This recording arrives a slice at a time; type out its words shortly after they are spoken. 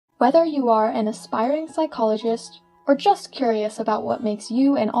Whether you are an aspiring psychologist or just curious about what makes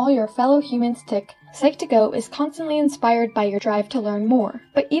you and all your fellow humans tick, Psyched Ago is constantly inspired by your drive to learn more.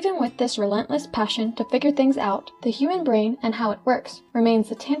 But even with this relentless passion to figure things out, the human brain and how it works remains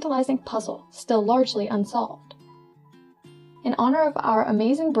a tantalizing puzzle, still largely unsolved. In honor of our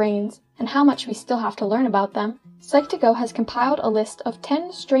amazing brains and how much we still have to learn about them, Psyched Ago has compiled a list of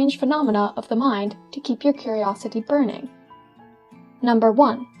 10 strange phenomena of the mind to keep your curiosity burning. Number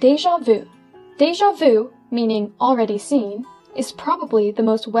 1. Deja vu. Deja vu, meaning already seen, is probably the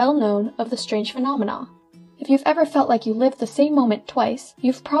most well-known of the strange phenomena. If you've ever felt like you lived the same moment twice,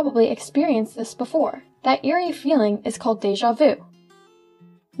 you've probably experienced this before. That eerie feeling is called deja vu.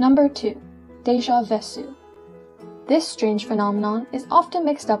 Number 2. Deja vu. This strange phenomenon is often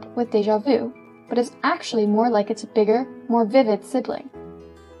mixed up with deja vu, but is actually more like its bigger, more vivid sibling.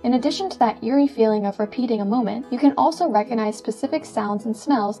 In addition to that eerie feeling of repeating a moment, you can also recognize specific sounds and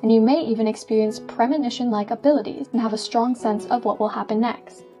smells, and you may even experience premonition-like abilities and have a strong sense of what will happen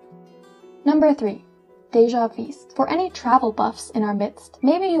next. Number 3. Deja vu. For any travel buffs in our midst,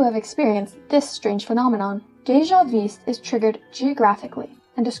 maybe you have experienced this strange phenomenon. Deja vu is triggered geographically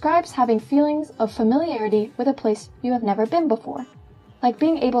and describes having feelings of familiarity with a place you have never been before, like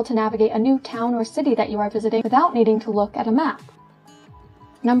being able to navigate a new town or city that you are visiting without needing to look at a map.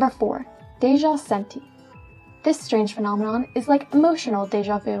 Number 4. Deja senti. This strange phenomenon is like emotional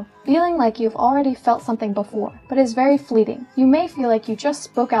deja vu, feeling like you've already felt something before, but is very fleeting. You may feel like you just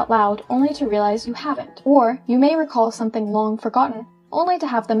spoke out loud only to realize you haven't, or you may recall something long forgotten, only to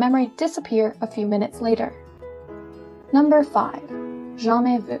have the memory disappear a few minutes later. Number 5.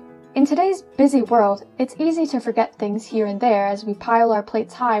 Jamais vu. In today's busy world, it's easy to forget things here and there as we pile our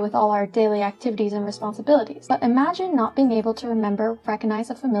plates high with all our daily activities and responsibilities. But imagine not being able to recognize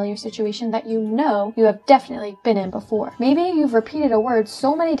a familiar situation that you know you have definitely been in before. Maybe you've repeated a word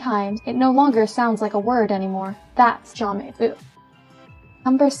so many times, it no longer sounds like a word anymore. That's jamais vu.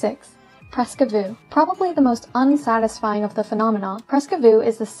 Number 6. Preska vu. Probably the most unsatisfying of the phenomena, Preska vu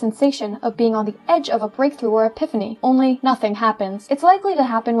is the sensation of being on the edge of a breakthrough or epiphany, only nothing happens. It's likely to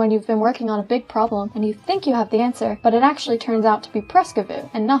happen when you've been working on a big problem and you think you have the answer, but it actually turns out to be Preska vu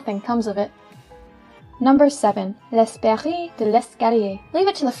and nothing comes of it. Number 7. L'esprit de l'escalier. Leave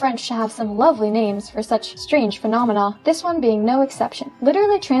it to the French to have some lovely names for such strange phenomena, this one being no exception.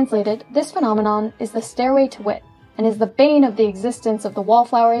 Literally translated, this phenomenon is the stairway to wit, and is the bane of the existence of the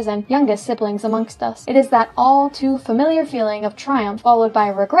wallflowers and youngest siblings amongst us. It is that all too familiar feeling of triumph followed by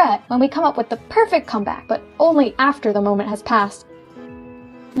regret when we come up with the perfect comeback, but only after the moment has passed.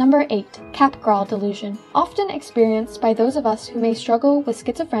 Number 8. Capgras delusion. Often experienced by those of us who may struggle with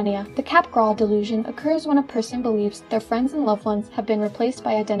schizophrenia, the Capgras delusion occurs when a person believes their friends and loved ones have been replaced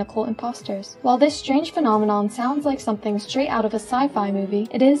by identical imposters. While this strange phenomenon sounds like something straight out of a sci-fi movie,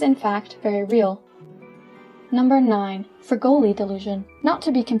 it is in fact very real. Number 9. Frigoli delusion. Not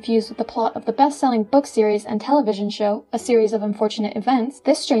to be confused with the plot of the best-selling book series and television show, A Series of Unfortunate Events,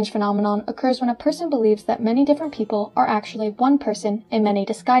 this strange phenomenon occurs when a person believes that many different people are actually one person in many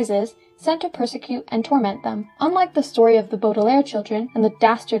disguises, sent to persecute and torment them. Unlike the story of the Baudelaire children and the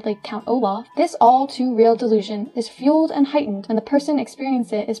dastardly Count Olaf, this all-too-real delusion is fueled and heightened when the person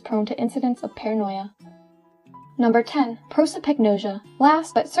experiencing it is prone to incidents of paranoia. Number 10. Prosopagnosia.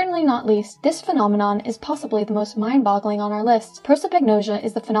 Last, but certainly not least, this phenomenon is possibly the most mind-boggling on our list. Prosopagnosia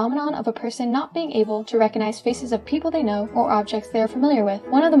is the phenomenon of a person not being able to recognize faces of people they know or objects they are familiar with.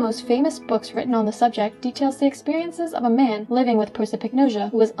 One of the most famous books written on the subject details the experiences of a man living with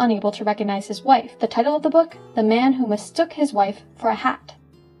prosopagnosia who was unable to recognize his wife. The title of the book? The Man Who Mistook His Wife for a Hat.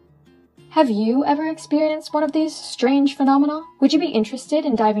 Have you ever experienced one of these strange phenomena? Would you be interested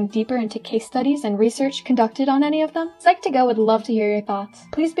in diving deeper into case studies and research conducted on any of them? Psyched Ago would love to hear your thoughts.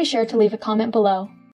 Please be sure to leave a comment below.